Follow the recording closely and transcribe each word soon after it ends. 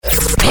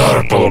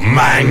Purple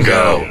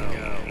Mango.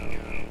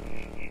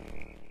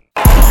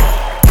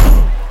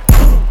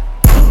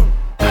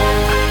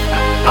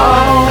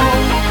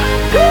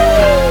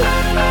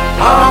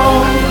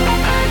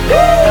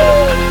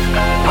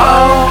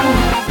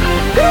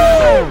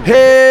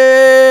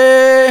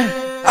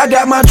 I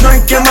got my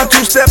drink and my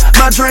two-step,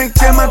 my drink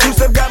and my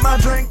two-step, got my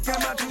drink and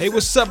my two-step. Hey,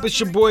 what's up? It's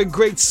your boy,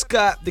 Great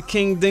Scott, the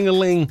King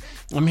Dingaling.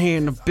 I'm here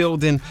in the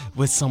building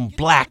with some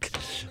black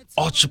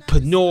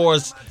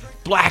entrepreneurs,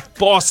 black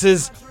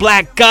bosses,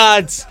 black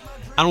gods.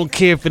 I don't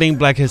care if it ain't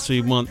Black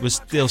History Month. We're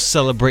still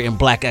celebrating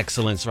black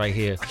excellence right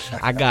here.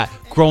 I got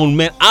grown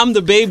men. I'm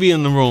the baby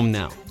in the room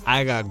now.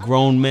 I got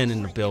grown men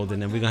in the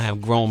building, and we're going to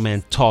have grown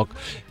men talk.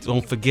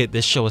 Don't forget,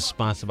 this show is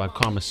sponsored by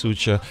Kama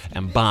Sutra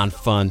and Bond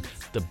Fun,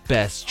 the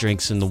best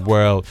drinks in the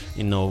world.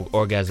 You know,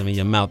 orgasm in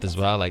your mouth is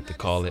what I like to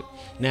call it.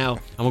 Now,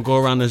 I'm going to go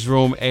around this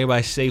room.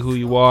 Everybody say who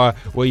you are,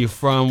 where you're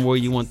from, where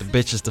you want the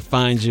bitches to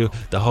find you,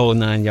 the whole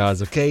 9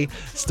 yards, okay?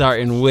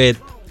 Starting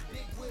with...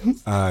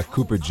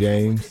 Cooper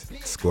James,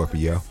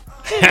 Scorpio.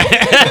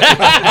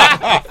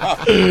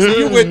 So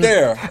you went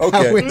there.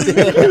 Okay.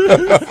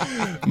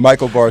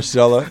 Michael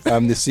Barcella.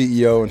 I'm the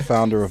CEO and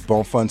founder of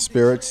Bon Fun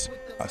Spirits.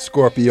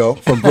 Scorpio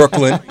from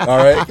Brooklyn. All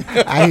right.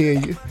 I hear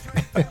you.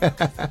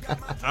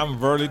 I'm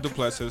Verly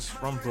Duplessis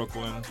from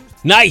Brooklyn.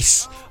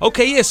 Nice.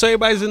 Okay, yeah, so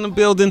everybody's in the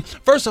building.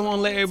 First, I want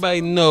to let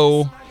everybody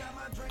know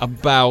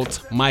about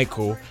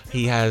Michael.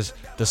 He has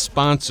the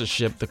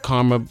sponsorship, the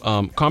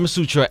Kama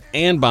Sutra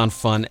and Bond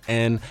Fun.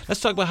 And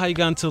let's talk about how you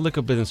got into the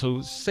liquor business.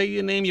 So say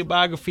your name, your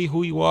biography,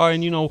 who you are,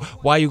 and you know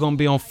why you're going to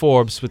be on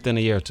Forbes within a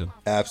year or two.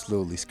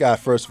 Absolutely. Scott,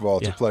 first of all,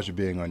 it's a pleasure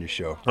being on your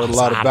show. Heard a Awesome.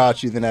 lot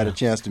about you, then I had a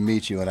chance to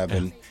meet you, and I've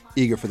been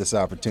eager for this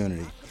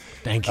opportunity.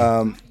 Thank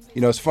you.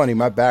 You know, it's funny.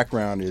 My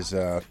background is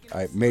I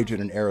majored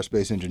in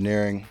aerospace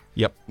engineering.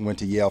 Yep. Went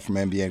to Yale from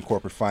MBA in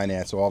corporate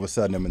finance. So all of a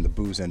sudden, I'm in the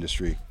booze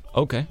industry.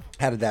 Okay.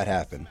 How did that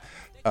happen?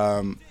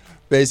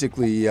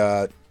 Basically,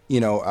 you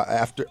know,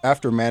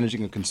 after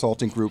managing a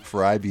consulting group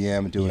for IBM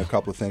and doing a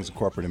couple of things in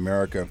corporate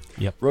America,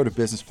 wrote a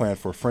business plan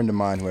for a friend of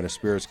mine who had a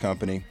spirits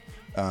company.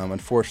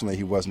 Unfortunately,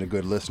 he wasn't a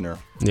good listener.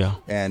 Yeah.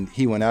 And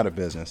he went out of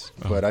business.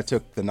 But I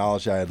took the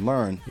knowledge I had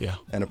learned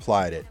and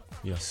applied it.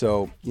 Yeah.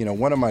 So, you know,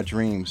 one of my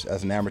dreams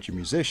as an amateur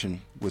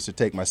musician was to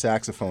take my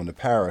saxophone to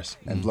Paris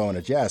and blow in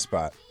a jazz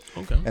spot.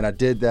 Okay. And I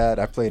did that.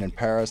 I played in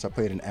Paris. I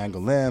played in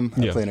Angoulême.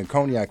 I played in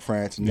Cognac,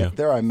 France. And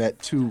there I met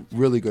two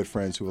really good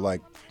friends who were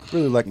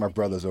really like my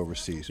brothers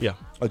overseas. Yeah.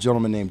 A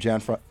gentleman named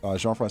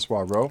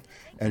Jean-Francois Rowe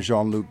and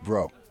Jean-Luc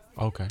Bro.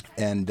 Okay.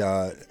 And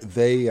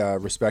they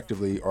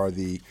respectively are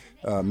the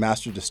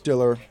master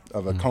distiller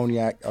of a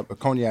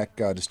cognac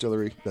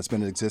distillery that's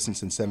been in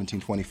existence since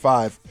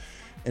 1725.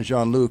 And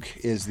Jean-Luc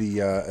is the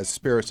a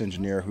spirits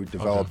engineer who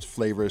developed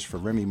flavors for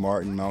Remy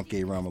Martin, Mount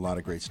Gay rum, a lot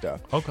of great stuff.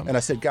 Okay. And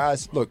I said,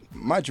 guys, look,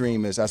 my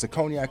dream is, as a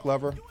cognac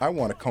lover, I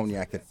want a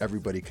cognac that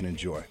everybody can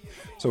enjoy.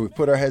 So we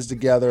put our heads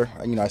together.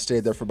 You know, I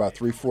stayed there for about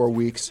 3-4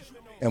 weeks,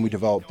 and we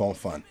developed Bon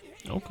Fun.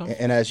 Okay.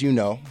 And as you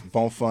know,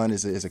 Bon Fun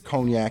is a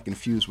cognac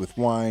infused with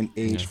wine,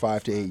 aged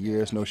 5 to 8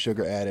 years, no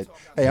sugar added.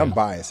 Hey, I'm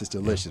biased. It's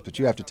delicious, but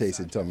you have to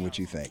taste it and tell me what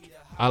you think.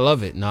 I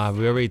love it. No,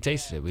 we already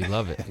tasted it. We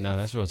love it. No,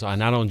 that's real talk.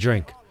 And I don't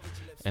drink.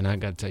 And I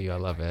got to tell you, I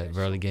love it.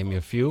 Verly gave me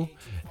a few.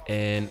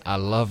 And I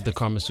love the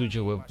Kama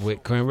Sutra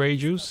with cranberry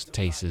juice.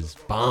 Tastes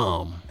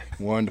bomb.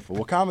 Wonderful.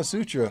 Well, Kama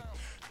Sutra,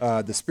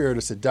 the spirit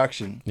of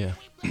seduction. Yeah.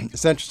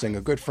 It's interesting.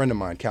 A good friend of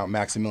mine, Count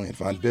Maximilian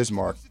von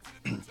Bismarck,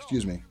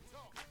 excuse me,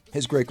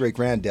 his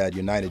great-great-granddad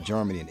united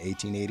Germany in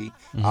 1880,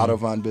 Otto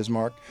von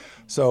Bismarck.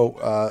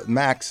 So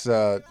Max,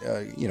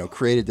 you know,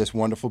 created this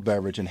wonderful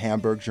beverage in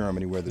Hamburg,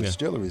 Germany, where the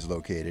distillery is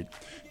located.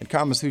 And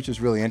Kama Sutra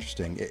is really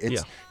interesting.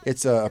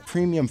 It's a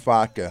premium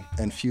vodka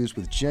infused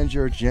with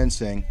ginger,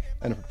 ginseng,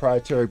 and a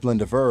proprietary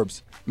blend of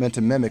herbs meant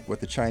to mimic what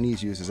the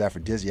Chinese use as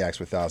aphrodisiacs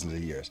for thousands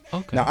of years.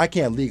 Okay. Now, I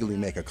can't legally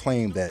make a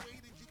claim that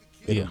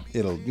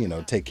it'll you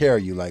know, take care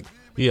of you like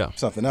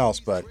something else,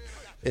 but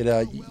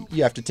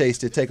you have to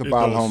taste it, take a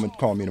bottle home, and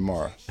call me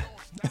tomorrow.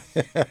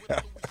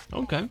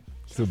 Okay.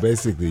 So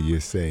basically, you're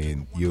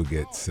saying you'll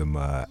get some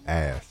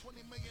ass.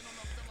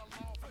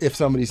 If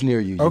somebody's near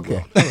you, you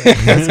Okay. will.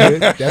 That's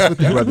good. That's what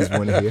the brothers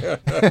want to hear.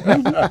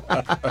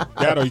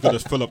 That or you could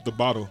just fill up the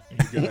bottle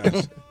and you get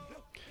ass.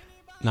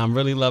 Now, I'm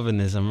really loving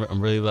this.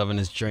 I'm really loving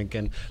this drink.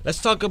 And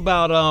let's talk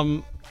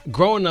about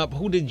growing up.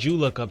 Who did you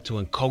look up to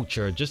in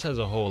culture, just as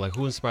a whole? Like,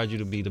 who inspired you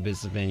to be the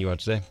businessman you are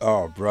today?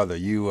 Oh, brother,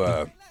 you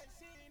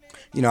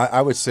know,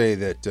 I would say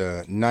that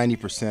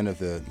 90% of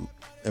the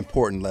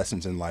important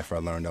lessons in life I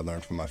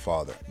learned from my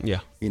father. Yeah.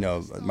 You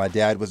know, my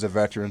dad was a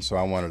veteran, so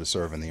I wanted to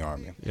serve in the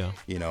Army. Yeah.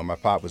 You know, my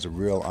pop was a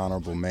real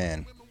honorable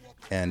man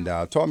and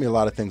taught me a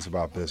lot of things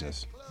about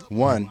business.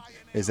 One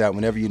is that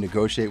whenever you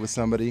negotiate with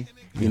somebody,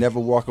 you never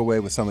walk away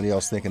with somebody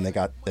else thinking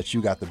that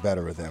you got the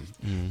better of them.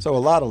 So a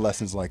lot of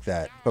lessons like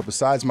that. But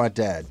besides my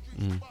dad,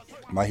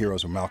 my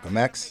heroes were Malcolm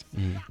X.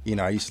 You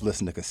know, I used to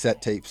listen to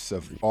cassette tapes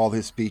of all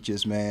his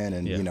speeches, man,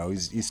 and you know,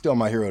 he's still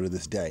my hero to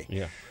this day.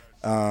 Yeah.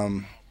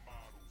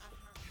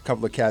 A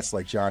couple of cats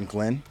like John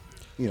Glenn,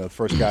 you know, the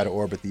first guy to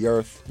orbit the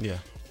Earth. Yeah.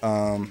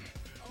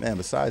 man,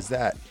 besides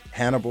that,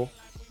 Hannibal,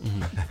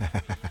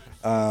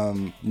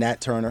 Nat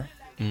Turner.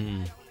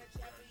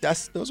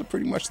 Those are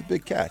pretty much the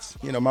big cats.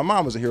 You know, my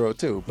mom was a hero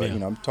too, but Yeah. you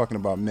know, I'm talking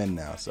about men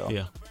now. So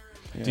Yeah.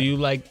 Do you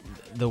like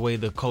the way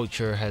the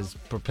culture has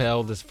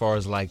propelled as far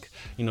as like,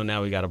 you know,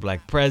 now we got a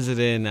black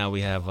president, now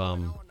we have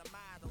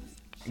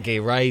gay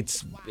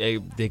rights,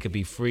 they could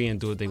be free and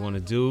do what they want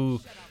to do.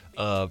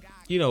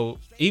 You know,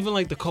 even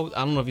like I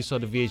don't know if you saw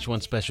the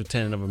VH1 special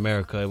Tenet of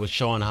America. It was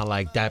showing how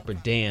like Dapper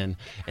Dan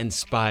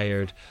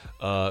inspired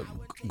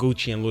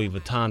Gucci and Louis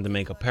Vuitton to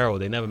make apparel.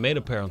 They never made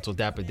apparel until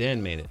Dapper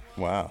Dan made it.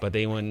 Wow. But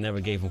they never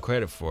gave him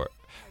credit for it.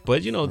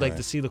 But, you know, like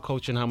to see the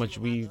culture and how much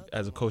we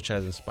as a culture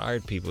has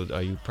inspired people.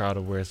 Are you proud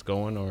of where it's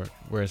going or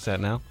where it's at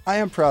now? I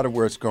am proud of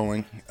where it's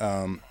going.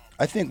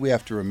 I think we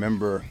have to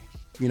remember,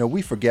 you know,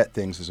 we forget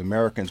things as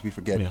Americans. We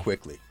forget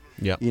quickly.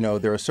 Yeah. You know,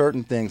 there are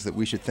certain things that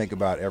we should think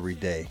about every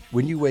day.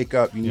 When you wake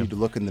up, you need to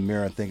look in the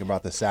mirror and think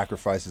about the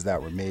sacrifices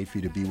that were made for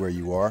you to be where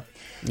you are.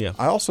 Yeah.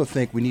 I also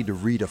think we need to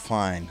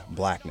redefine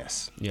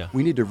blackness. Yeah.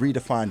 We need to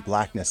redefine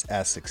blackness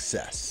as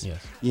success.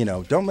 Yes. You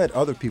know, don't let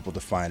other people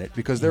define it,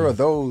 because there are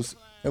those,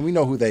 and we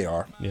know who they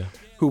are, Yeah.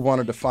 who want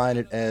to define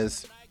it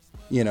as,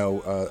 you know,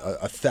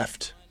 a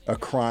theft, a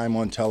crime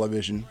on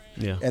television.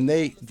 Yeah. And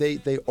they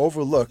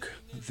overlook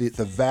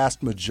the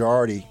vast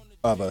majority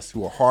of us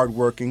who are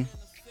hardworking.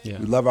 Yeah.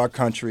 We love our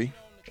country.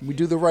 We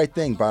do the right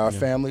thing by our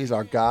families,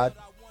 our God,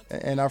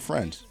 and our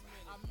friends.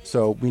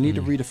 So we need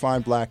to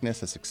redefine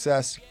blackness as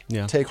success,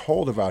 Yeah. take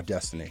hold of our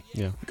destiny.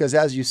 Yeah. Because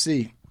as you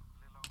see,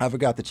 I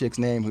forgot the chick's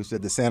name who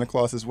said that Santa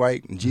Claus is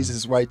white, and Jesus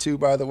is white too,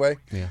 by the way.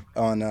 Yeah.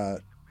 On,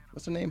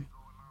 what's her name?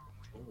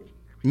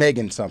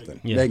 Megan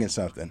something. Yeah. Megan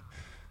something.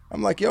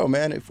 I'm like, yo,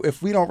 man,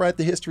 if we don't write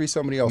the history,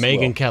 somebody else Megyn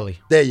will. Kelly.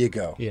 There you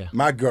go. Yeah.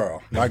 My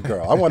girl.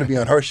 I want to be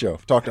on her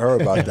show. Talk to her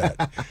about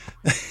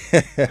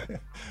that.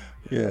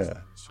 Yeah.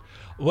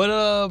 What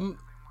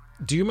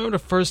do you remember the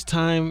first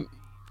time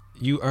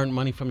you earned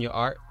money from your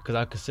art? Because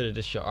I consider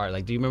this your art.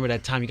 Like, do you remember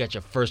that time you got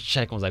your first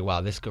check and was like, wow,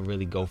 this could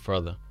really go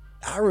further?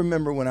 I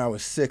remember when I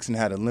was 6 and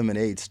had a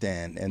lemonade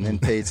stand, and then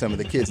paid some of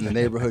the kids in the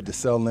neighborhood to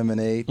sell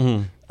lemonade.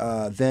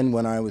 Then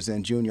when I was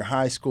in junior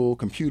high school,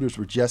 computers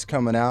were just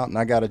coming out, and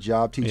I got a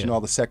job teaching all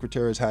the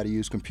secretaries how to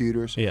use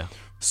computers. Yeah.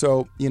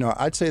 So, you know,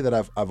 I'd say that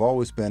I've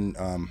always been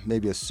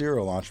maybe a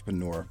serial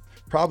entrepreneur,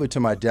 probably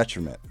to my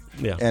detriment.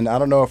 Yeah. And I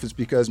don't know if it's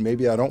because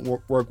maybe I don't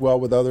work well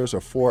with others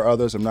or for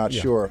others. I'm not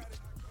sure.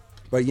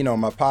 But, you know,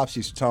 my pops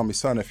used to tell me,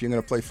 son, if you're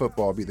going to play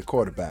football, be the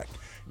quarterback.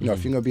 You know,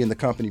 if you're going to be in the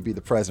company, be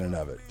the president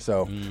of it.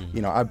 So,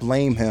 you know, I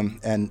blame him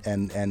and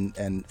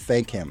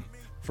thank him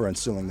for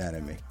instilling that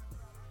in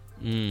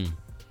me.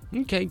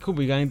 Okay, cool.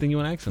 We got anything you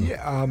want to ask him?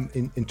 Yeah,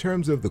 in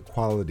terms of the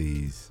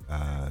qualities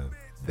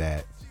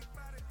that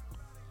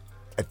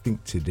I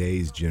think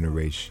today's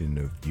generation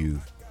of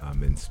youth,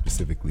 and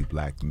specifically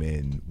black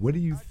men, what do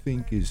you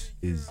think is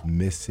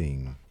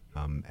missing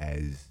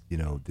as, you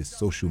know, this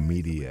social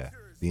media,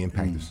 the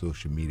impact of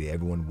social media?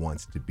 Everyone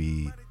wants to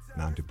be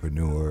an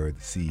entrepreneur,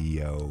 the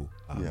CEO.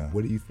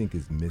 What do you think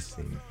is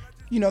missing?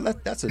 You know,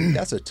 that's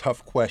a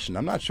tough question.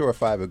 I'm not sure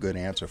if I have a good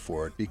answer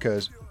for it,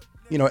 because,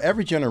 you know,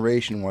 every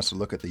generation wants to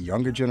look at the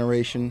younger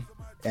generation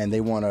and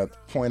they want to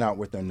point out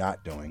what they're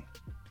not doing.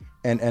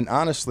 And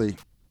honestly,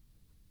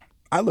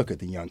 I look at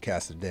the young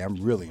cast today, I'm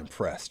really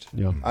impressed.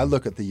 Yeah. I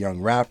look at the young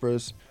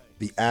rappers,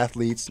 the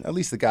athletes, at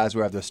least the guys who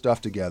have their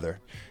stuff together,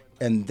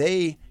 and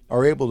they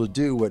are able to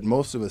do what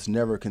most of us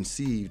never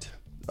conceived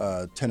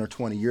 10 or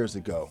 20 years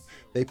ago.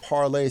 They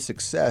parlay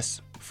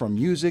success from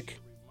music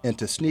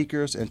into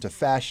sneakers, into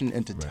fashion,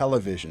 into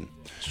television.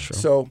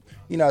 So,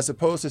 you know, as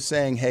opposed to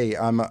saying, hey,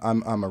 I'm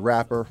a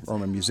rapper, or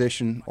I'm a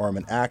musician, or I'm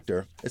an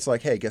actor, it's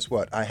like, hey, guess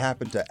what? I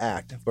happen to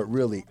act, but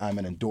really I'm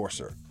an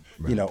endorser.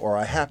 You know, or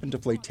I happen to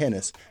play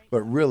tennis,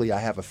 but really I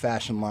have a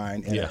fashion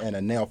line and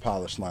a nail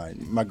polish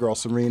line. My girl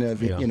Serena,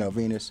 you know,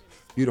 Venus,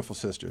 beautiful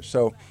sisters.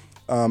 So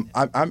I'm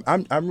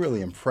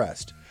really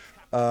impressed.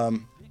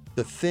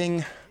 The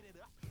thing,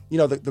 you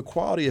know, the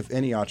quality of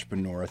any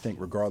entrepreneur, I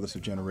think, regardless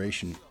of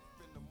generation,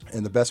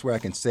 and the best way I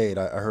can say it,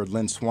 I heard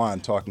Lynn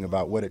Swann talking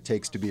about what it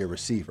takes to be a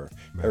receiver.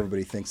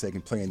 Everybody thinks they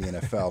can play in the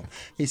NFL.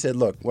 He said,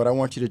 look, what I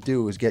want you to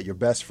do is get your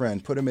best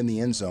friend, put him in the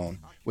end zone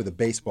with a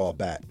baseball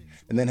bat,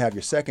 and then have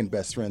your second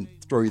best friend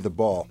throw you the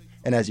ball.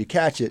 And as you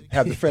catch it,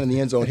 have the friend in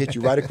the end zone hit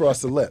you right across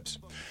the lips.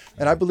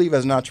 And I believe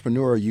as an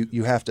entrepreneur,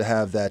 you have to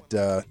have that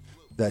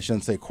je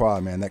ne sais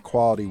quoi, man, that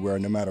quality where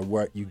no matter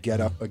what, you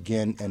get up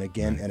again and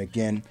again and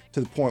again,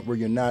 to the point where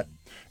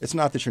it's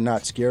not that you're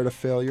not scared of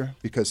failure,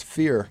 because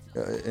fear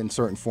in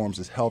certain forms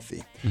is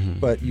healthy.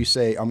 But you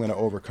say, I'm going to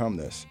overcome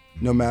this,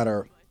 no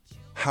matter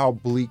how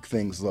bleak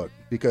things look.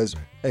 Because,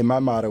 hey, my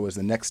motto is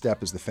the next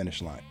step is the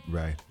finish line.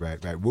 Right.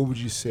 What would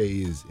you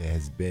say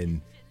has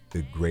been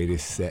the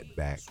greatest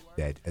setback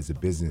that, as a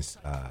business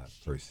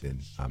person,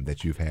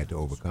 that you've had to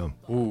overcome?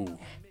 Ooh,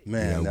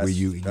 man,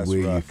 you know, that's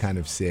where rough. you kind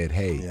of said,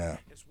 hey,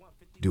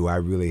 do I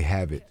really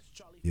have it,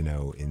 you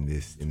know, in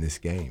this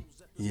game?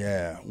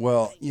 Yeah,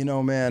 well, you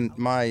know, man,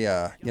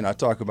 I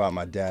talk about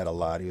my dad a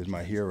lot. He was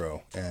my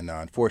hero, and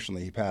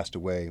unfortunately, he passed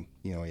away.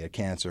 You know, he had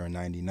cancer in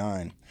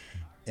 '99.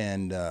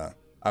 and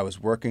I was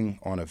working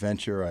on a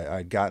venture.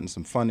 I'd gotten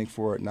some funding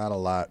for it, not a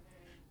lot,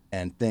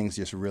 and things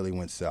just really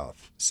went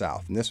south.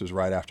 And this was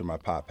right after my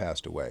pop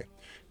passed away.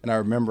 And I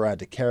remember I had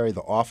to carry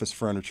the office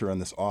furniture in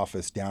this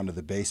office down to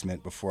the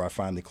basement before I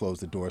finally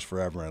closed the doors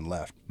forever and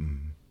left.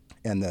 Mm-hmm.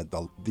 And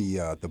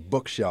the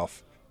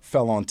bookshelf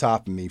fell on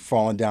top of me,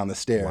 falling down the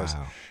stairs.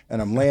 Wow.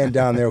 And I'm laying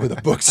down there with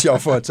a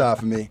bookshelf on top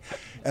of me.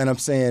 And I'm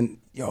saying,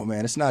 yo,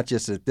 man, it's not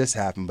just that this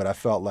happened, but I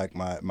felt like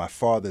my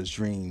father's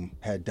dream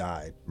had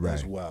died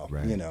as well.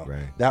 Right, you know,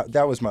 right.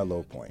 That was my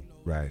low point.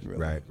 Right,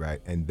 really. right.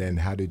 And then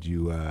how did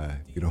you,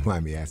 if you don't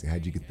mind me asking, how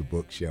did you get the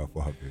bookshelf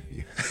off of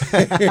you?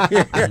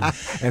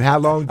 And how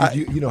long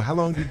did how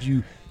long did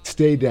you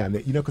stay down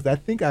there? You know, because I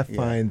think I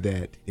find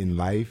that in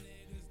life,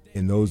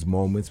 in those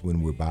moments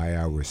when we're by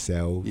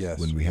ourselves,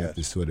 when we have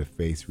to sort of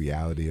face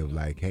reality of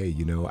like, hey,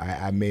 you know,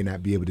 I may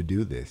not be able to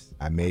do this.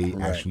 I may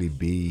actually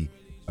be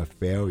a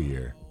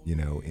failure, you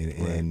know,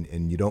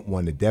 and you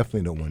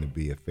definitely don't want to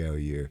be a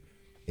failure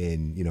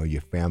in, you know,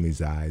 your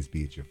family's eyes,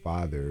 be it your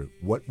father.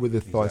 What were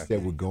the thoughts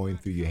that were going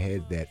through your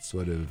head that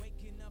sort of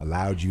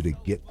allowed you to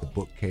get the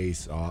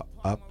bookcase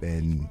up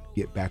and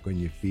get back on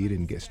your feet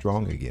and get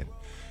strong again?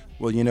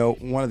 Well, you know,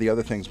 one of the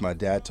other things my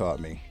dad taught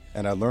me,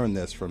 and I learned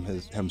this from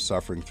him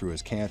suffering through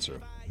his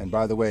cancer. And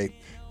by the way,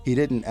 he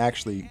didn't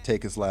actually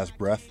take his last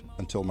breath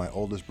until my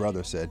oldest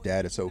brother said,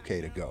 "Dad, it's okay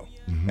to go."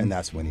 Mm-hmm. And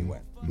that's when he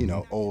went. Mm-hmm. You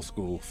know, old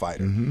school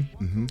fighter.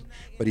 Mm-hmm. Mm-hmm.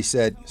 But he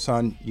said,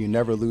 "Son, you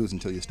never lose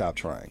until you stop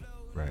trying."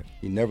 Right.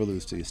 You never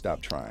lose till you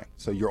stop trying.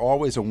 So you're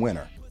always a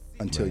winner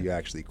until you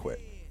actually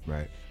quit.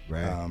 Right.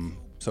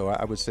 So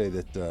I would say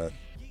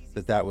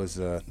that was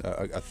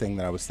a thing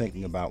that I was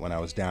thinking about when I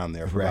was down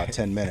there for about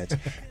 10 minutes.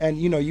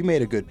 And, you know, you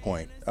made a good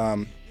point.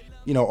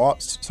 You know,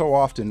 so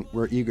often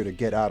we're eager to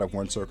get out of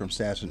one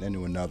circumstance and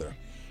into another.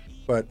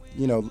 But,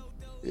 you know,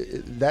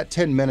 that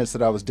 10 minutes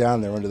that I was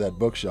down there under that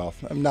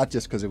bookshelf, not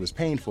just because it was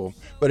painful,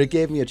 but it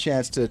gave me a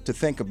chance to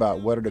think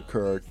about what had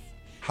occurred,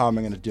 how am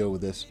I going to deal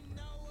with this,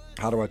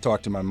 how do I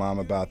talk to my mom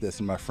about this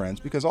and my friends,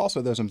 because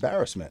also there's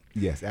embarrassment.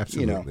 Yes,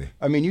 absolutely. You know,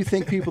 I mean, you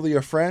think people are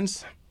your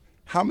friends,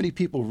 how many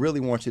people really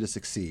want you to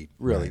succeed?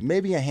 Really? Right.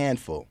 Maybe a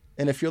handful.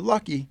 And if you're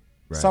lucky,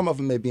 some of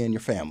them may be in your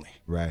family.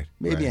 Right.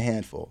 Maybe a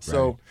handful.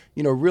 So,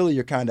 you know, really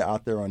you're kind of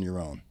out there on your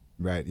own.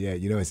 Right. Yeah.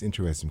 You know, it's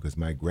interesting because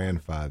my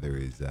grandfather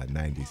is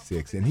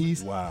 96 and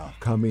he's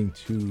coming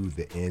to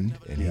the end,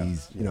 and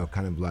he's, you know,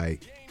 kind of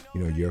like,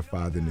 you know, your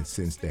father in the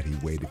sense that he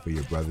waited for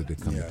your brother to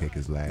come and take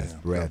his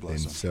last breath. And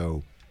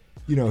so,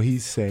 you know,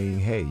 he's saying,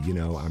 hey, you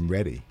know, I'm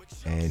ready.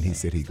 And he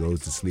said he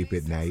goes to sleep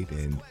at night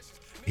and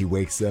he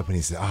wakes up and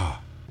he said,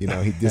 you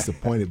know, he's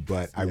disappointed.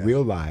 But I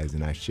realized,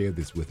 and I shared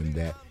this with him,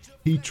 that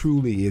he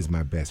truly is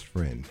my best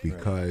friend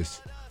because,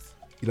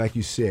 like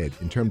you said,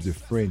 in terms of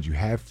friends, you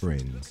have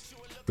friends,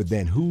 but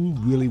then who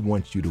really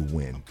wants you to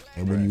win?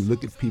 And when you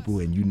look at people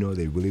and you know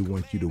they really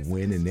want you to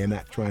win and they're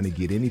not trying to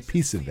get any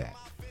piece of that,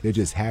 they're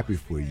just happy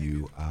for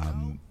you.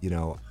 You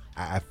know,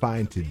 I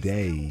find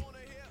today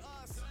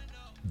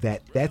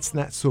that that's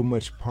not so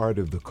much part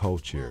of the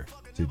culture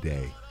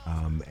today.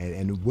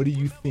 And what do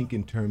you think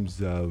in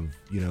terms of,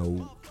 you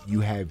know, you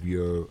have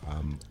your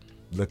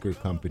liquor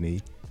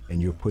company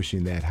and you're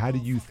pushing that. How do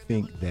you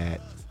think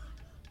that,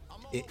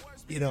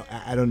 you know,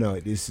 I don't know,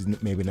 this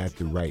is maybe not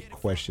the right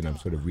question I'm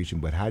sort of reaching,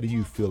 but how do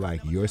you feel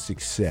like your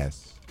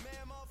success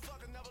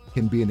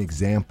can be an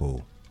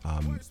example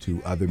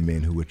to other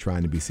men who are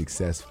trying to be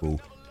successful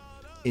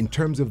in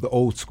terms of the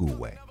old school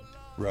way?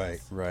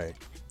 Right.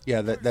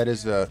 Yeah,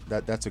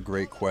 that's a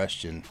great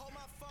question.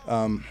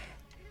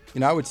 You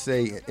know, I would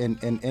say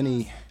in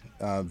any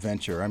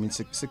venture, I mean,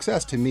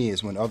 success to me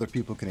is when other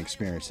people can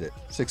experience it.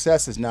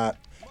 Success is not,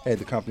 hey,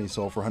 the company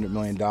sold for $100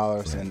 million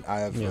and I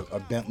have a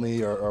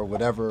Bentley or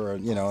whatever, or,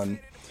 you know,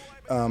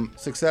 and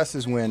success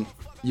is when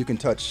you can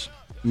touch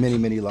many,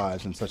 many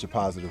lives in such a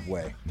positive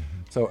way.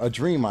 Mm-hmm. So a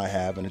dream I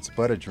have, and it's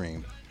but a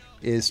dream,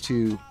 is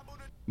to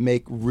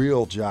make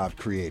real job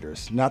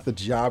creators, not the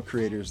job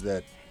creators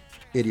that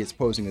idiots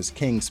posing as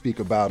kings speak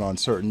about on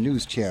certain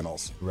news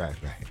channels. Right.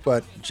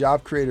 But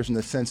job creators in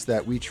the sense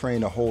that we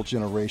train a whole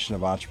generation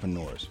of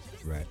entrepreneurs.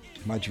 Right.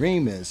 My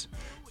dream is,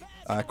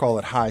 I call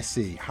it High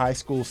C, High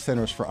School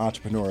Centers for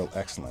Entrepreneurial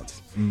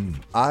Excellence.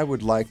 I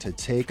would like to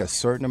take a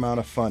certain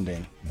amount of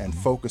funding and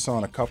focus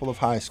on a couple of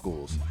high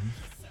schools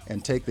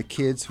and take the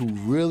kids who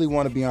really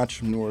want to be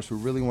entrepreneurs, who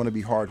really want to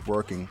be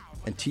hardworking,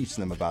 and teach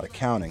them about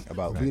accounting,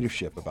 about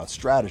leadership, about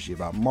strategy,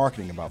 about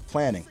marketing, about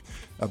planning,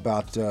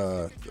 about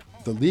the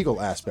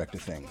legal aspect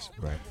of things.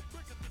 Right.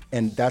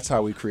 And that's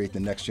how we create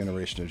the next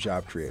generation of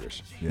job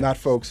creators. Yeah. Not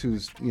folks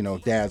whose, you know,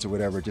 dads or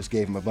whatever just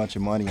gave them a bunch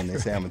of money and they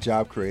say, I'm a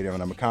job creator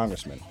and I'm a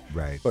congressman.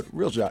 Right. But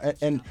real job.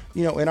 And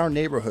you know, in our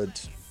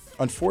neighborhoods,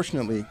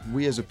 unfortunately,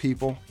 we as a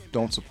people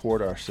don't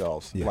support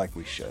ourselves like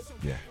we should.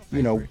 Yeah.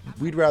 You know,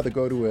 we'd rather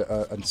go to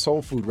a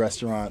soul food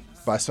restaurant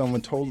by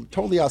someone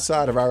totally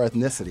outside of our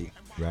ethnicity.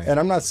 Right. And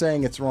I'm not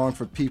saying it's wrong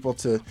for people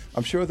to,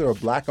 I'm sure there are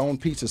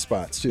black-owned pizza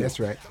spots too. That's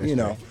right. You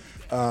know.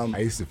 I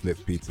used to flip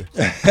pizza.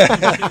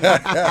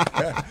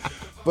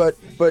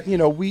 But you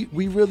know, we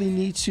really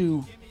need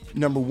to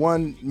number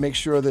one, make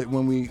sure that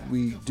when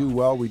we do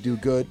well, we do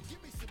good.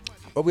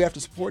 But we have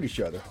to support each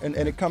other. And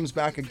it comes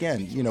back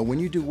again. You know, when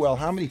you do well,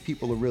 how many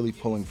people are really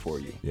pulling for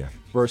you? Yeah.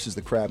 Versus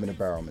the crab in a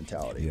barrel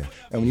mentality. Yeah.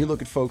 And when you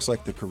look at folks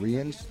like the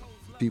Koreans,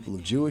 people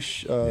of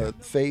Jewish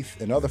faith,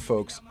 and other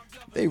folks,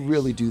 they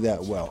really do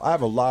that well. I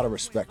have a lot of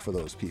respect for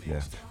those people.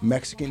 Yeah.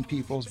 Mexican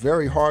peoples,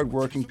 very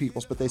hardworking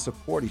peoples, but they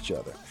support each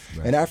other.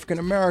 Right. And African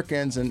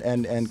Americans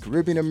and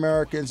Caribbean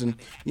Americans and,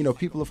 you know,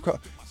 people of color,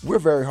 we're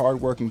very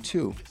hardworking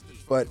too.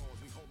 But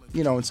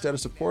you know, instead of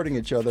supporting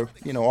each other,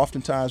 you know,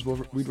 oftentimes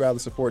we'd rather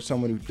support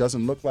someone who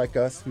doesn't look like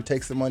us, who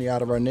takes the money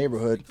out of our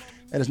neighborhood,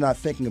 and is not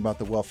thinking about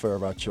the welfare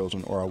of our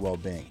children or our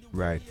well-being.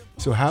 Right.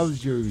 So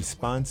how's your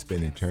response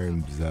been in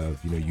terms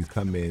of, you know, you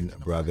come in,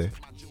 brother,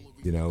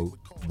 you know,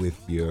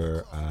 with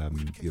your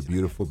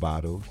beautiful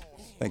bottles.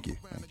 Thank you.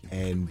 Thank you.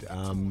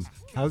 And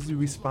how's the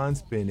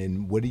response been,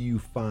 and what do you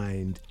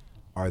find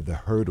are the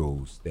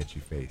hurdles that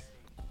you face?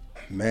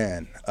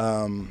 Man,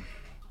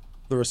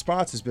 the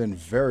response has been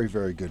very,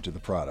 very good to the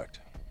product.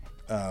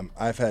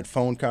 I've had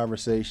phone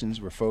conversations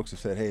where folks have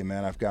said, hey,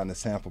 man, I've gotten the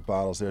sample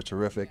bottles. They're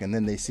terrific. And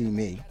then they see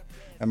me.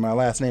 And my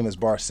last name is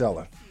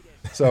Barcella.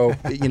 So,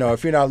 you know,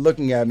 if you're not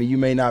looking at me, you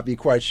may not be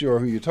quite sure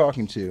who you're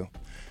talking to.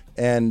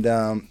 And,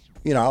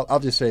 you know, I'll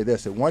just say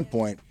this. At one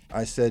point,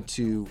 I said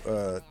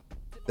to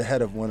the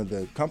head of one of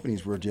the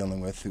companies we're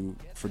dealing with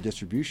for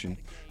distribution,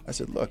 I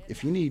said, look,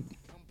 if you need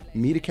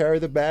me to carry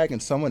the bag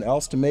and someone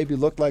else to maybe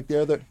look like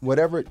they're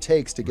whatever it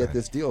takes to get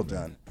this deal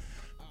done.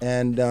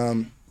 And,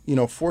 you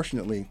know,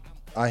 fortunately,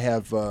 I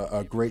have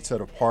a great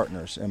set of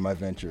partners in my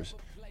ventures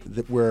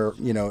where,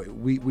 you know,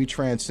 we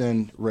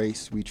transcend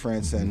race, we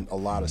transcend a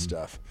lot of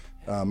stuff.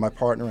 My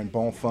partner in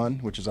Bon Fun,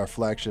 which is our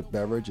flagship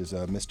beverage, is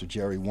Mr.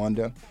 Jerry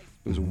Wanda,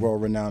 who's a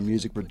world-renowned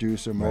music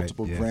producer,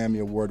 multiple Grammy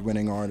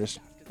Award-winning artist,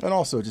 and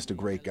also just a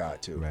great guy,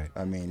 too. Right.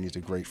 I mean, he's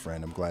a great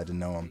friend. I'm glad to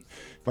know him.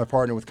 My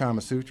partner with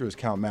Kama Sutra is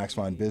Count Max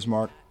von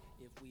Bismarck,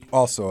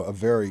 also a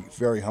very,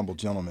 very humble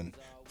gentleman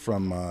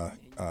from,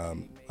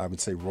 I would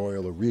say,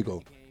 royal or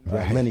regal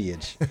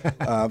lineage,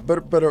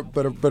 but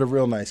a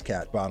real nice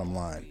cat, bottom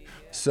line.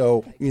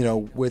 So, you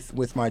know,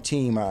 with my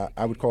team,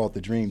 I would call it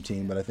the dream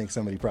team, but I think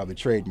somebody probably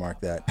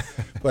trademarked that.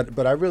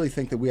 but I really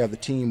think that we have the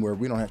team where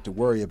we don't have to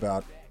worry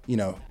about, you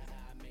know,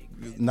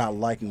 not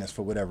liking us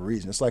for whatever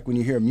reason. It's like when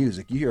you hear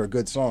music, you hear a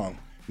good song,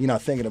 you're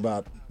not thinking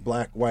about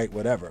black, white,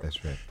 whatever.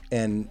 That's right.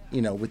 And,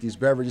 you know, with these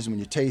beverages, when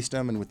you taste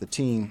them and with the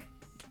team,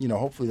 you know,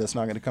 hopefully that's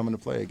not going to come into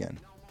play again.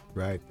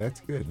 Right. That's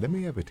good. Let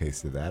me have a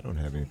taste of that. I don't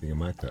have anything in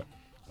my cup.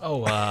 Oh,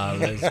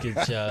 let's get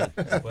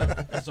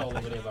well, it's all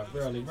over there by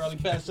Burley. Burley,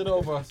 pass it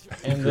over.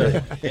 And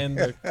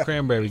the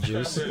cranberry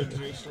juice.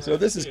 So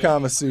this is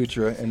Kama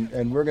Sutra,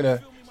 and we're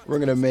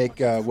gonna make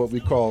what we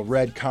call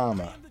Red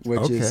Kama,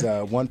 which is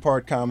 1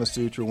 part Kama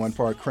Sutra, 1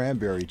 part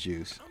cranberry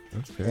juice.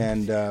 Okay.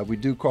 And we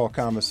do call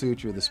Kama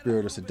Sutra the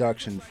spirit of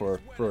seduction for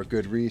a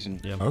good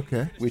reason. Yep.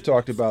 Okay. We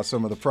talked about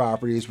some of the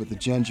properties with the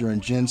ginger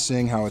and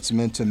ginseng, how it's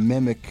meant to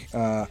mimic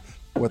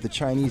what the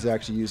Chinese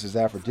actually use as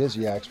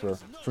aphrodisiacs for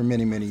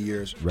many, many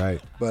years.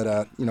 Right.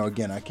 But, you know,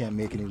 again, I can't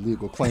make any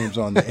legal claims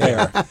on the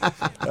air.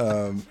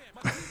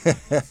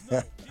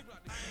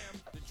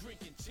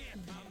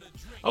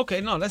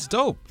 Okay, no, that's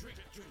dope.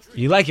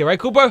 You like it, right,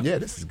 Cooper? Yeah,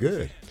 this is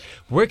good.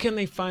 Where can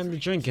they find the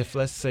drink if,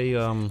 let's say,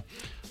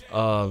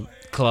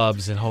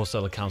 clubs and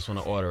wholesale accounts want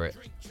to order it?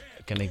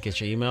 Can they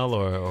get your email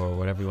or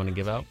whatever you want to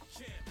give out?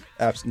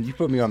 Absolutely. You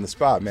put me on the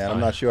spot, man. I'm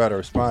not sure how to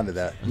respond to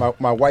that.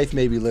 My wife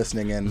may be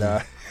listening, and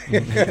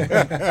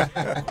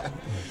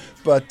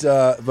but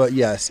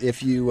yes,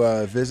 if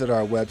you visit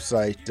our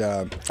website,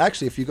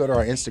 actually, if you go to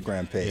our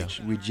Instagram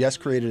page, we just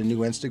created a new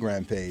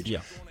Instagram page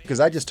because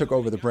I just took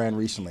over the brand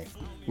recently.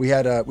 We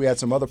had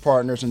some other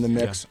partners in the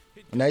mix.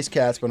 Nice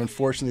cats, but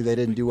unfortunately they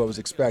didn't do what was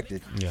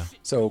expected. Yeah.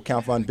 So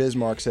Count von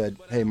Bismarck said,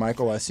 hey,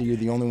 Michael, I see you're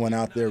the only one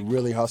out there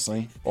really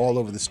hustling all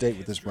over the state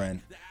with this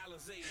brand.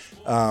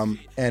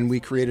 And we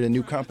created a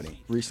new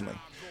company recently.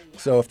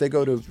 So if they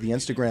go to the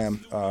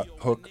Instagram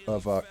hook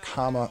of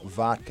Kama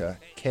Vodka,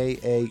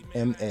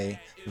 Kama,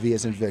 V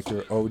as in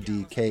Victor,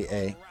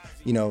 ODKA,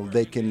 you know,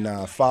 they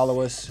can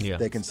follow us,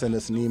 they can send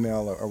us an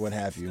email or what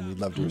have you, and we'd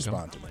love to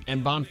respond to them.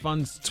 And Bon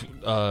Fun's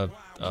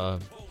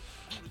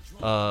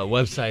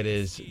website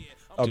is...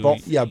 Bon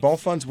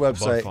Fun's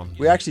website. Bon Fun,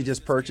 we actually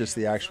just purchased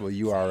the actual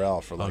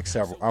URL for like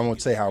several. I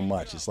won't say how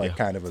much. It's like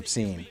kind of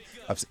obscene,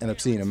 an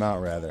obscene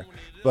amount rather.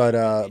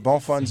 But Bon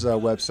Fun's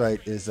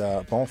website is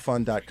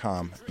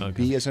bonfun.com.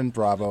 B as in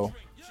Bravo,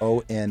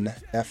 ONFUN.com.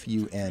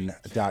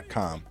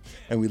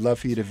 And we'd love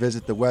for you to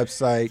visit the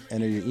website,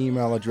 enter your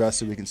email address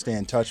so we can stay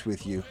in touch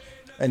with you.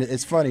 And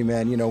it's funny,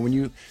 man. You know, when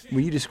you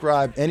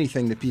describe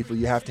anything to people,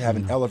 you have to have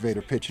an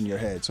elevator pitch in your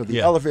head. So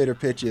the elevator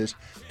pitch is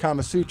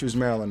Kama Sutra is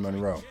Marilyn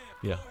Monroe.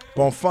 Yeah.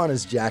 Bon Fun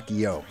is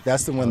Jackie O.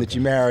 That's the one that you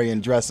marry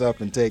and dress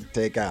up and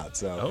take out.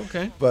 So.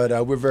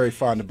 But we're very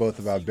fond of both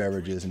of our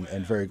beverages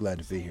and very glad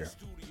to be here.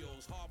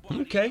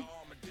 Okay.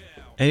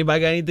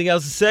 Anybody got anything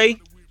else to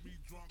say?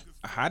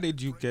 How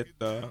did you get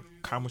the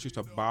Kama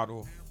Sutra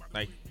bottle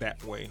like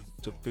that way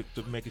to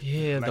make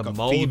it like the a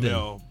molding.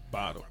 female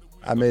bottle?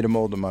 I made a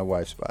mold of my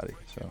wife's body.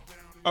 So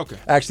Okay.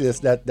 actually,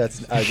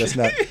 that's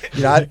not.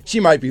 You know, she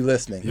might be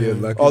listening. You're a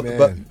lucky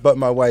man. But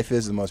my wife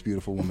is the most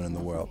beautiful woman in the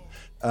world.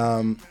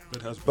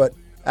 Good husband. But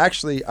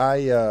actually,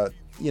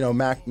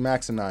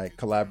 Max and I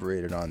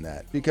collaborated on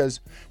that because,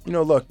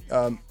 look,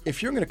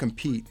 if you're going to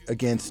compete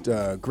against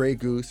Grey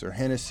Goose or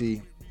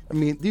Hennessy, I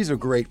mean, these are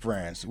great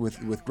brands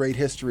with great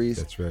histories.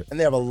 That's right. And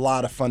they have a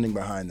lot of funding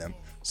behind them.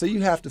 So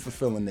you have to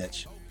fulfill a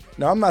niche.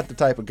 Now, I'm not the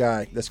type of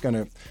guy that's going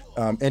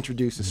to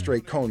introduce a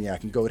straight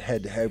cognac and go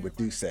head to head with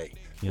Douce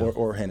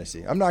or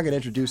Hennessy. I'm not going to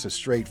introduce a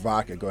straight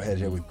vodka, go head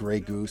to head with Grey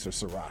Goose or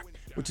Ciroc,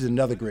 which is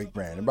another great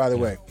brand. And by the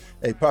way,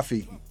 hey,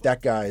 Puffy,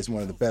 that guy is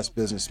one of the best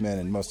businessmen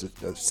and most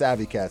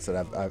savvy cats that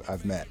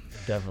I've met.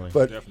 Definitely.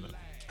 But Definitely.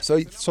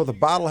 so the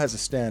bottle has to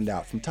stand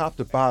out from top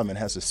to bottom. It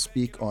has to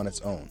speak on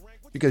its own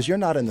because you're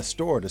not in the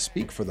store to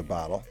speak for the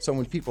bottle. So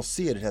when people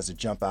see it, it has to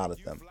jump out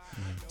at them.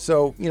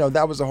 So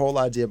that was the whole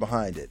idea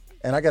behind it.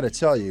 And I got to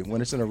tell you, when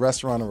it's in a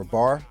restaurant or a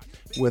bar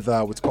with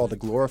what's called a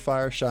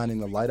glorifier shining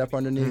the light up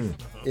underneath,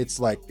 it's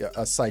like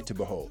a sight to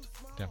behold.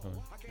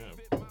 Definitely.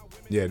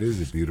 Yeah, it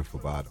is a beautiful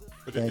bottle.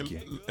 But Thank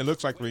you. It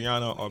looks like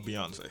Rihanna or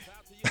Beyonce.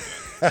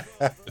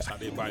 That's how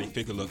their body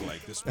figure look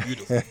like. This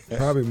beautiful.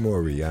 Probably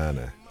more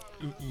Rihanna.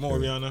 More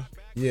Rihanna.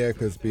 Yeah,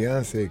 because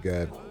Beyonce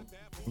got,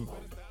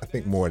 I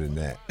think, more than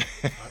that.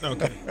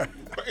 Okay.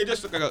 But it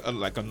just look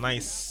like a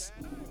nice,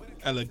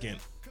 elegant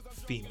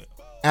female.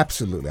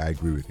 Absolutely, I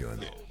agree with you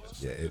on that.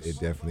 Yeah, it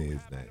definitely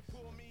is nice.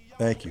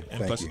 Thank you. And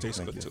Thank plus you. it tastes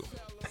Thank good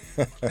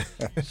you.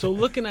 too. So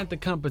looking at the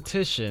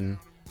competition,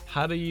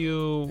 how do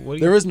you? What do you?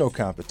 There is no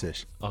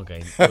competition.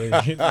 Okay.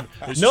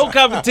 No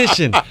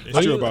competition. It's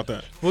true about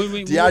that.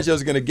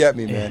 Diageo's gonna get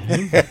me, man.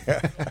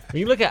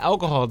 When you look at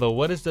alcohol, though,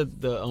 what is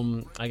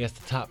the I guess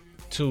the top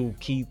two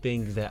key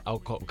things that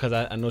alcohol? Because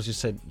I know you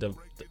said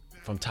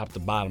from top to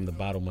bottom, the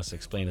bottle must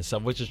explain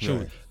itself, which is true.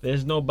 Right.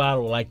 There's no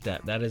bottle like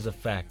that. That is a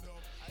fact.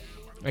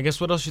 I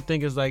guess what else you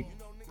think is like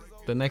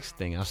the next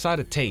thing outside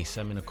of taste?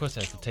 I mean, of course,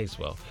 it has to taste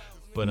well,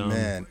 but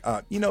Man,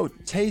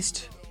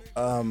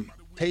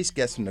 taste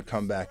gets them to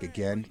come back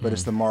again, but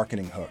it's the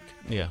marketing hook.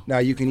 Yeah. Now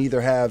you can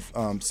either have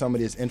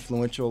somebody as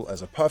influential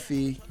as a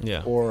Puffy,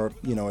 Yeah. or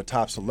a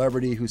top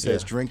celebrity who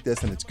says Yeah. drink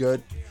this and it's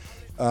good,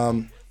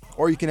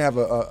 or you can have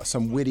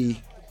some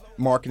witty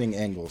marketing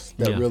angles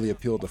that Yeah. really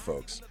appeal to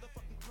folks.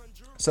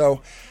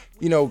 So,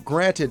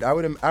 granted,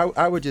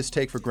 I would just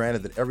take for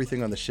granted that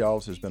everything on the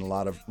shelves, there's been a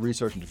lot of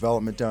research and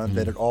development done,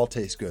 that it all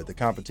tastes good. The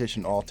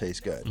competition all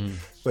tastes good.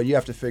 But you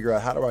have to figure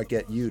out, how do I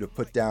get you to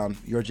put down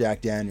your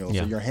Jack Daniels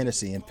Yeah. or your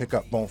Hennessy and pick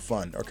up Bon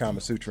Fun or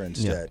Kama Sutra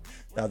instead?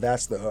 Now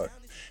that's the hook.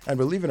 And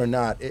believe it or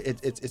not,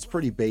 it's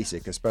pretty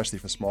basic, especially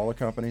for smaller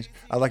companies.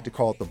 I like to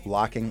call it the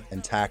blocking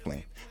and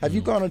tackling. Have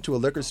you gone into a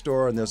liquor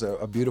store and there's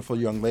a beautiful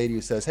young lady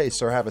who says, "Hey,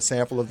 sir, have a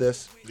sample of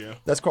this"? Yeah.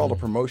 That's called a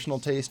promotional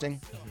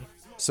tasting.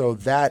 So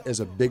that is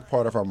a big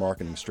part of our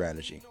marketing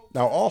strategy.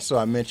 Now, also,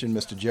 I mentioned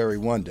Mr. Jerry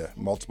Wonder,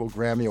 multiple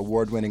Grammy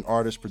award-winning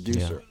artist,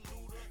 producer.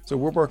 So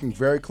we're working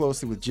very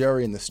closely with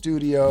Jerry in the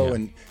studio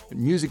and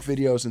music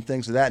videos and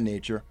things of that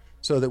nature,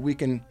 so that we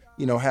can,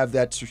 have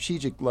that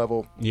strategic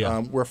level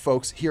where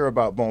folks hear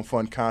about Bon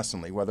Fun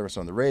constantly, whether it's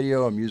on the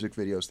radio or music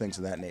videos, things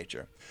of that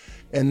nature.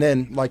 And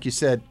then, like you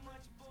said,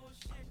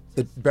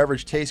 the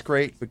beverage tastes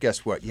great, but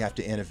guess what? You have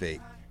to innovate.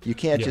 You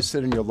can't just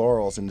sit on your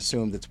laurels and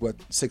assume that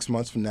 6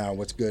 months from now,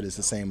 what's good is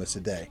the same as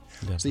today.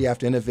 So you have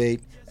to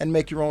innovate and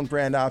make your own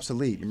brand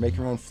obsolete. You make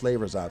your own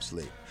flavors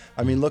obsolete.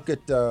 I mean, look at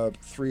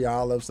Three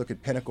Olives, look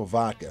at Pinnacle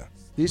Vodka.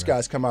 These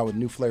guys come out with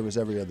new flavors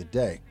every other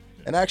day.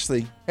 And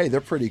actually, hey, they're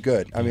pretty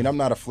good. I mean, I'm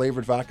not a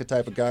flavored vodka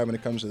type of guy when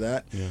it comes to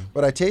that,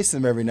 but I taste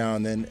them every now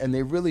and then, and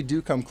they really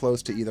do come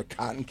close to either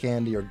cotton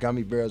candy or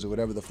gummy bears or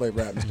whatever the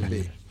flavor happens to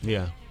be.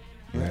 yeah.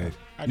 Right.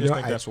 I just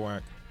think that's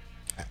whack.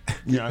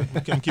 Yeah,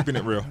 I'm keeping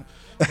it real.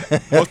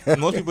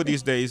 Most people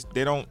these days,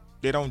 they don't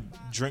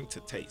drink to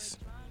taste.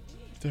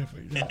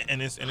 Definitely.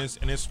 And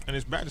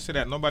it's bad to say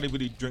that nobody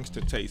really drinks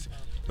to taste,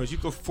 because you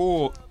could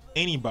fool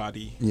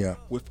anybody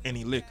with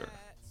any liquor.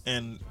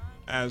 And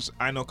as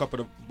I know, a couple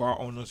of bar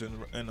owners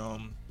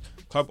and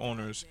club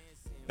owners,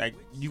 like,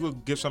 you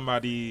could give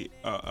somebody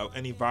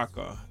any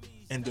vodka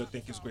and they'll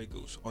think it's Grey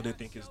Goose or they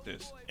think it's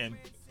this.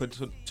 But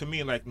to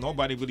me, like,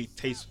 nobody really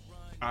tastes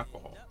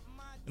alcohol.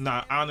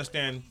 Now I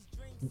understand.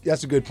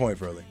 That's a good point,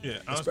 Verley.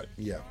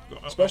 Yeah,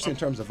 Especially in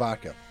terms of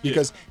vodka.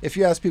 Because if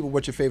you ask people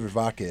what your favorite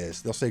vodka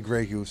is, they'll say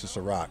Grey Goose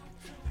or Ciroc.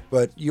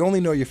 But you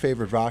only know your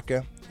favorite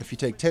vodka if you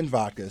take 10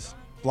 vodkas,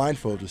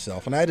 blindfold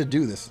yourself. And I had to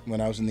do this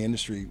when I was in the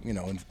industry,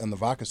 on the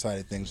vodka side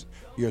of things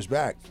years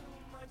back,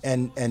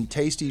 and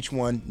taste each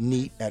one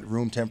neat at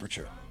room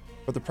temperature.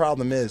 But the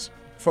problem is,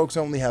 folks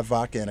only have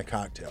vodka in a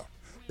cocktail.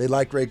 They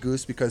like Grey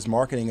Goose because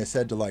marketing is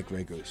said to like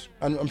Grey Goose.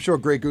 I'm sure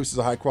Grey Goose is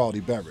a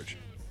high-quality beverage,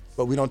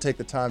 but we don't take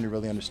the time to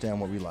really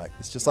understand what we like.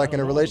 It's just like in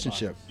a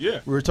relationship.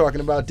 Yeah. We were talking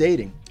about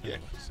dating. Yeah,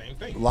 same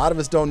thing. A lot of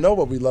us don't know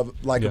what we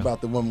like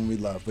about the woman we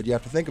love, but you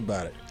have to think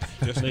about it.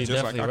 Just like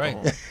definitely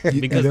alcohol.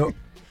 right. Because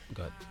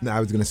Go ahead. No, I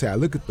was gonna say, I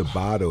look at the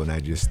bottle and I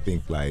just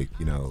think like,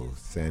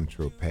 Saint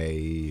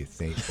Tropez,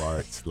 Saint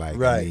Bart's, like,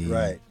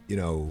 Right.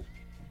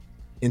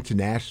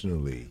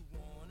 internationally,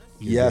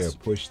 is Yes. there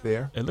a push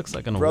there? It looks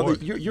like an Brother,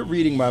 award. you're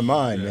reading my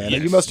mind, man.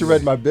 Yes. You must have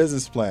read my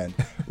business plan.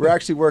 We're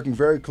actually working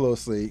very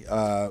closely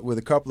with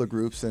a couple of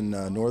groups in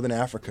Northern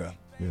Africa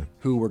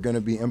who we're going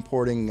to be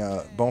importing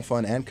Bon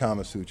Fun and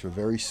Kama Sutra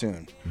very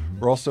soon.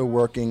 We're also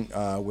working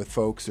with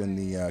folks in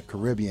the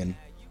Caribbean,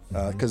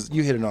 because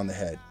you hit it on the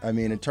head. I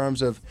mean, in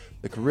terms of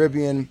the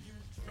Caribbean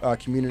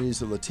communities,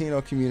 the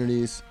Latino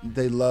communities,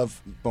 they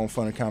love Bon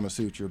Fun and Kama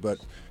Sutra. But,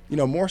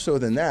 more so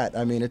than that,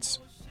 I mean, it's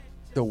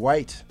the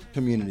white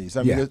communities.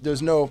 I mean,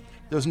 there's no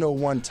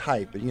one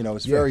type.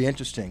 It's very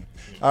interesting.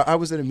 I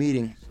was at a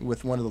meeting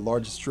with one of the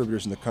largest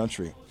distributors in the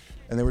country,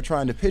 and they were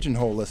trying to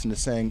pigeonhole us into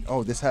saying,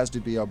 "Oh, this has to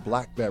be a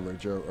black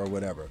beverage or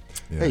whatever."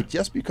 Yeah. Hey,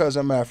 just because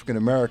I'm African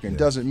American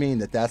doesn't mean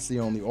that that's the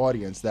only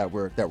audience that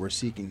we're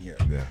seeking here.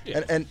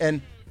 Yeah.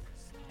 And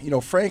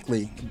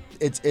frankly,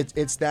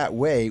 it's that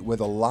way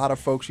with a lot of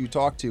folks you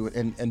talk to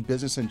and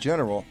business in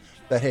general.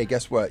 That, hey,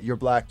 guess what? You're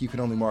black. You can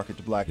only market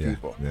to black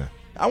people. Yeah.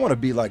 I want to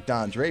be like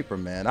Don Draper,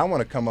 man. I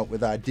want to come up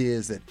with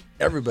ideas that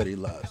everybody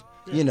loves.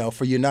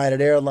 For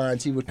United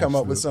Airlines, he would come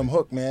up with some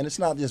hook, man. It's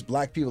not just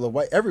black people or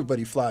white.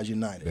 Everybody flies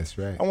United. That's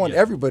right. I want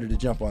everybody to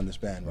jump on this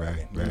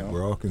bandwagon. Right.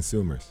 We're all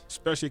consumers.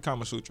 Especially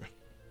Kama Sutra.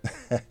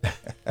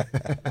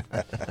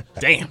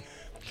 Damn.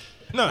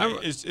 No,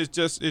 it's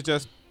just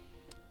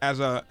as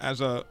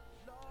a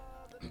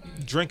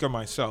drinker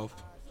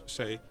myself,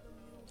 say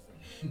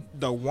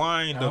the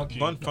wine, the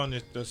Bon Fun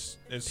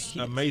is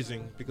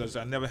amazing because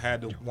I never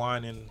had the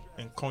wine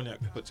and cognac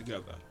put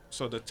together.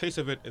 So the taste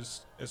of it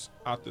is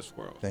out this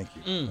world. Thank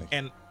you.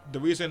 And the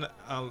reason,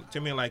 to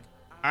me, like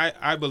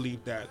I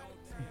believe that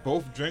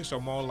both drinks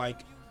are more like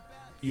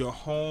you're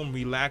home,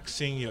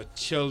 relaxing, you're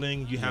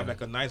chilling, you have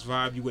like a nice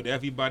vibe, you with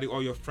everybody,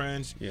 all your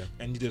friends,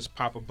 and you just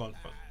pop a Bon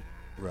Fun.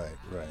 Right.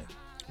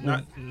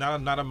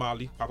 Not a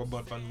Molly, pop a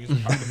Bon Fun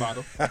music, pop the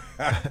bottle.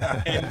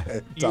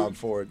 And Tom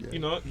Ford,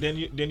 then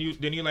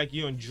you like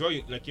you're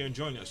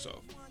enjoying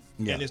yourself.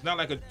 Yeah. And it's not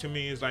like to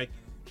me it's like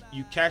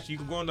you can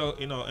go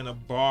in a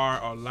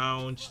bar or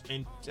lounge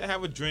and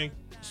have a drink,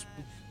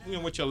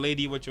 with your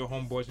lady, with your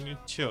homeboys, and you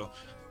chill.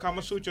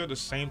 Kama Sutra, the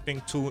same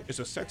thing too. It's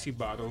a sexy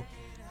bottle.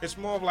 It's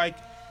more of like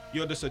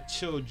you're just a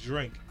chill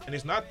drink, and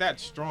it's not that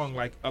strong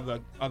like other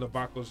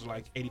bottles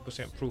like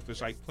 80% proof.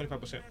 It's like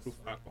 25% proof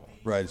alcohol.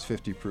 Right, it's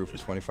 50 proof.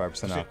 It's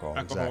 25% alcohol.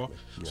 Exactly.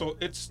 Yeah. So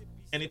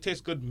it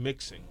tastes good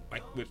mixing,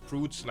 like with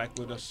fruits, like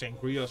with a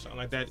sangria or something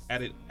like that.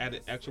 Added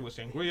extra with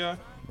sangria,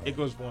 it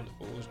goes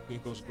wonderful.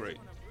 It goes great.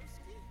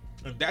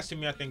 And that's, to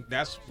me, I think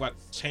that's what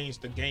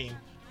changed the game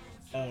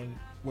on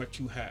what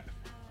you have.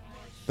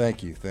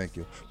 Thank you.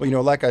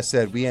 Well, like I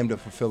said, we aim to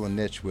fulfill a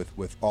niche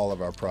with all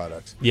of our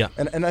products. Yeah.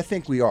 And I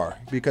think we are,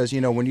 because,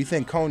 when you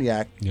think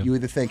cognac, you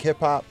either think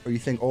hip-hop or you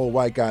think old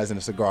white guys in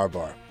a cigar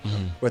bar.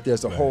 Mm-hmm. But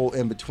there's a whole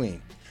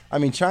in-between. I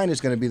mean, China's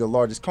going to be the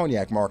largest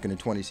cognac market in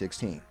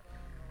 2016.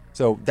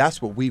 So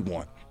that's what we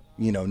want.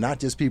 Not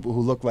just people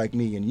who look like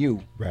me and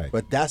you,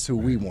 but that's who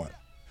we want.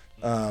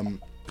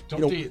 Don't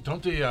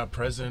the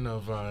president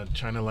of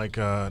China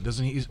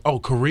doesn't he? Oh,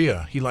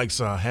 Korea. He likes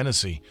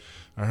Hennessy.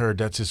 I heard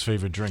that's his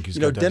favorite drink. He's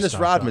got that Dennis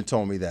style Rodman shot.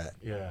 told me that.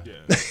 Yeah.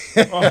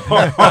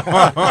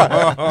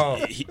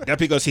 That's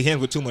because he hangs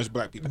with too much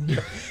black people.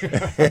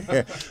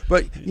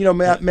 But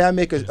may I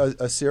make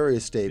a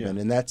serious statement?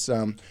 And that's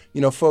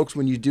folks,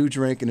 when you do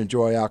drink and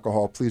enjoy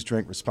alcohol, please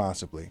drink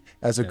responsibly.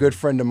 As a good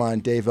friend of mine,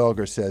 Dave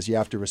Elgar, says, you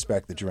have to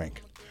respect the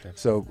drink.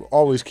 So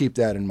always keep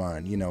that in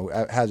mind.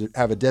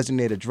 Have a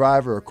designated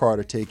driver or car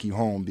to take you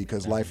home,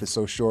 because life is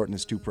so short and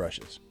it's too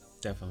precious.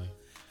 Definitely.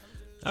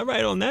 All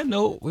right, on that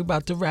note, we're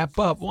about to wrap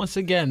up. Once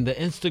again, the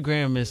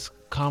Instagram is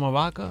Kama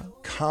Vodka.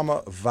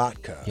 Kama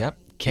Vodka. Yep.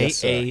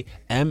 KAMAVODKA.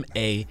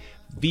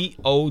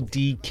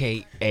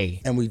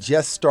 And we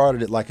just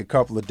started it like a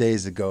couple of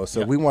days ago,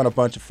 so we want a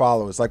bunch of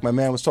followers. Like my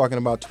man was talking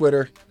about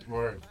Twitter.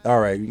 Word.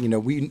 All right,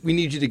 we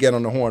need you to get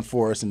on the horn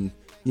for us and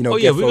we're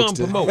gonna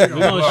promote. We're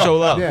gonna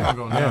show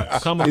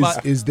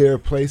up. Is there a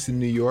place in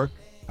New York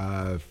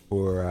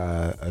for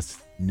us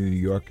New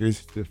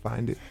Yorkers to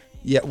find it?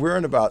 Yeah, we're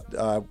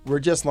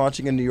just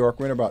launching in New York.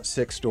 We're in about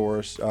 6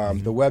 stores.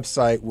 The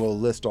website will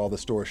list all the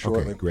stores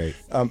shortly. Okay, great.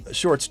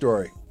 Short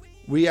story.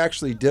 We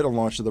actually did a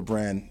launch of the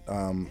brand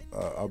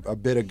a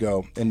bit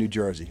ago in New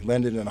Jersey.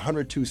 Landed in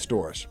 102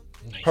 stores.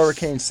 Nice.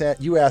 Hurricane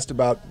Sandy, you asked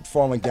about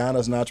falling down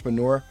as an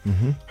entrepreneur.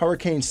 Mm-hmm.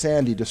 Hurricane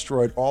Sandy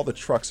destroyed all the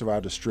trucks of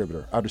our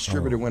distributor. Our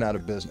distributor went out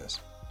of business.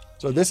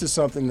 So this is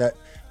something that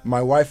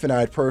my wife and I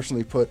had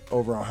personally put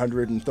over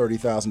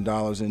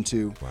 $130,000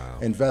 into. Wow.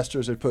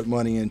 Investors had put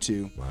money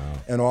into. Wow.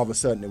 And all of a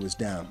sudden it was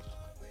down.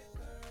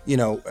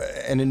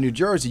 And in New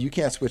Jersey, you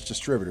can't switch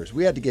distributors.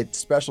 We had to get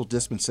special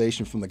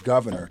dispensation from the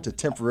governor to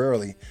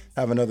temporarily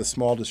have another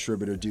small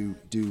distributor do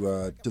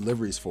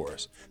deliveries for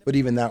us. But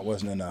even that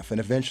wasn't enough.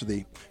 And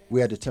eventually, we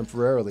had to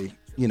temporarily,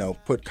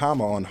 put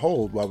Kama on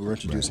hold while we were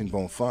introducing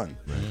Bon Fun.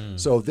 Right.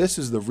 So this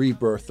is the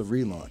rebirth, the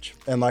relaunch.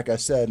 And like I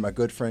said, my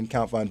good friend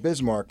Count von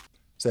Bismarck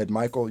said,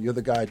 Michael, you're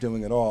the guy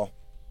doing it all.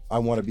 I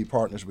want to be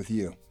partners with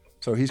you.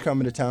 So he's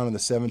coming to town on the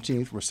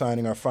 17th. We're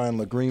signing our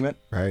final agreement.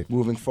 Right.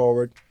 Moving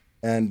forward.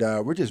 And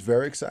we're just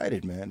very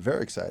excited, man.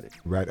 Very excited.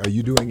 Right. Are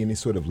you doing any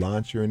sort of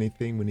launch or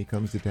anything when he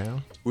comes to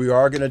town? We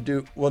are going to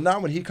do, well,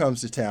 not when he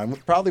comes to town,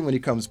 probably when he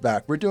comes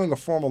back. We're doing a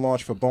formal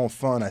launch for Bon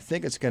Fun. I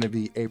think it's going to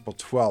be April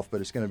 12th, but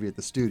it's going to be at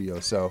the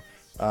studio. So,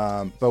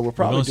 but we'll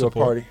probably do a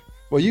party.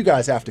 Well, you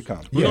guys have to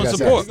come. We're going to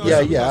support.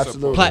 Yeah,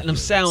 absolutely. Platinum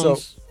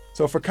Sounds.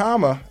 So for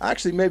Kama,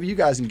 actually, maybe you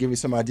guys can give me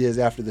some ideas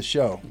after the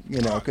show,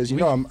 because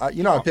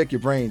I pick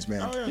your brains,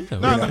 man.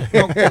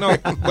 No.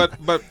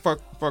 But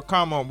for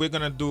Kama, we're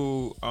gonna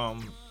do a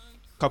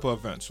couple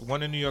events.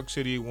 One in New York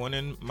City, one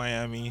in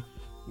Miami.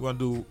 We're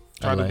gonna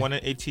try to one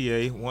in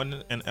ATA,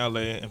 one in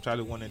LA, and try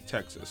to one in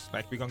Texas.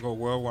 Like we're gonna go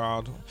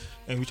worldwide,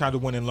 and we try to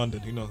one in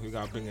London. We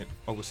gotta bring it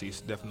overseas,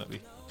 definitely.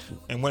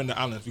 And one in the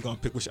islands. We're gonna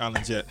pick which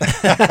islands yet.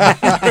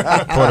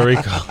 Puerto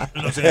Rico. You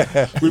know what I'm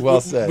saying?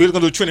 Well said. We're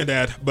gonna do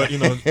Trinidad, but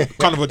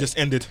Carnival just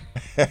ended.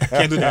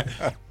 Can't do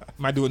that.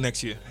 Might do it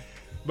next year.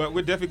 But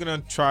we're definitely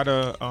gonna try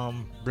to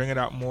bring it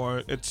out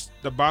more.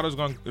 The bottle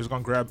is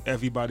gonna grab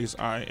everybody's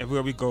eye.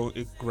 Everywhere we go,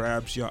 it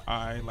grabs your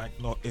eye. Like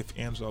no ifs,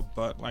 ands, or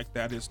but. Like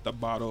that is the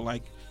bottle.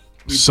 Like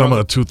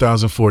summer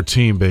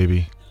 2014,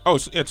 baby. Oh,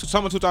 yeah,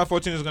 summer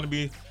 2014 is gonna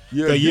be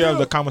the year of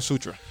the Kama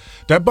Sutra.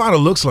 That bottle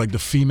looks like the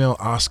female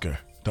Oscar.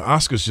 The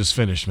Oscar's just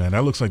finished, man.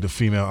 That looks like the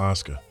female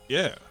Oscar.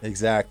 Yeah.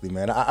 Exactly,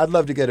 man. I'd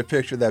love to get a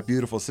picture of that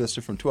beautiful sister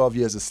from 12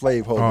 Years a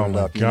Slave holding it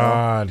up. Oh, my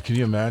God. Can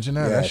you imagine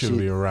that? Yeah, that should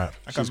be a wrap.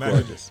 She's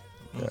gorgeous.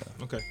 Yeah.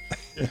 Okay.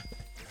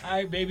 All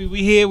right, baby.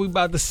 We here. We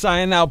about to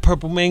sign out.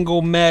 Purple Mango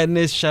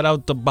Madness. Shout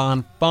out to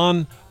Bon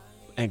Fun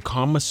and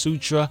Kama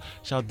Sutra.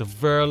 Shout out to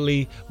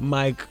Verly,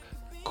 Mike,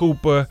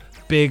 Cooper,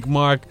 Big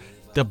Mark.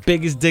 The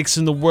biggest dicks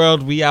in the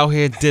world. We out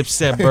here,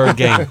 Dipset Bird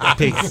Gang.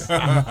 Peace.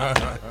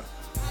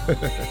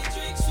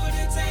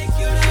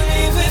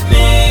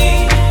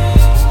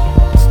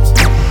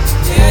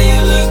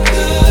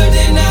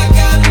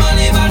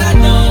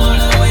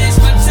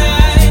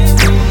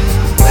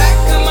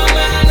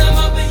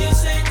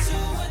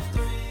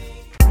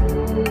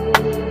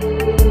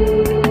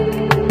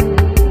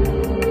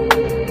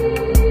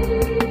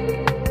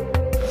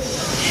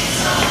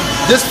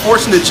 This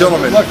fortunate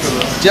gentleman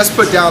just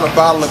put down a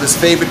bottle of his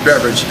favorite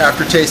beverage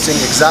after tasting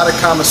exotic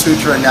Kama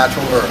Sutra and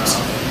natural herbs.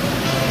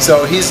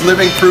 So he's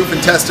living proof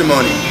and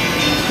testimony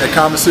that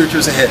Kama Sutra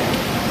is a hit.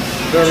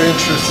 Very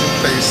interesting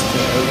taste.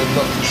 I would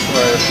love to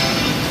try it.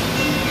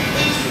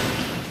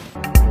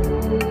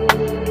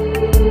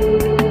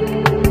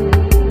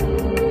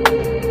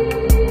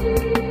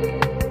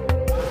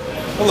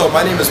 Hello,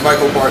 my name is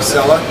Michael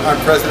Barcella. I'm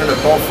president of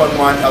Bon Fun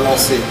Wine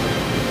LLC.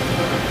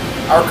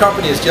 Our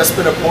company has just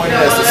been appointed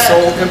as the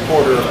sole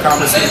importer of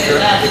Kama Sutra,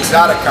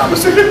 exotic Kama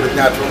Sutra with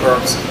natural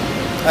herbs.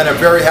 And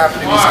I'm very happy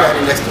to be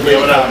standing next to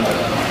Lady Kama.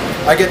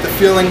 I get the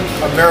feeling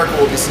America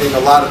will be seeing a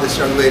lot of this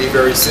young lady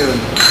very soon,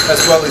 as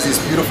well as these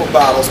beautiful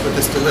bottles with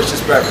this delicious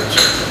beverage.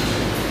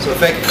 So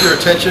thank you for your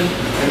attention,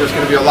 and there's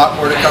going to be a lot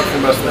more to come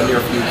from us in the near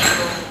future.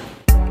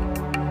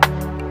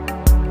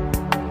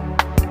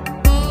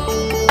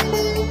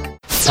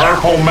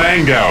 Purple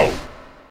Mango.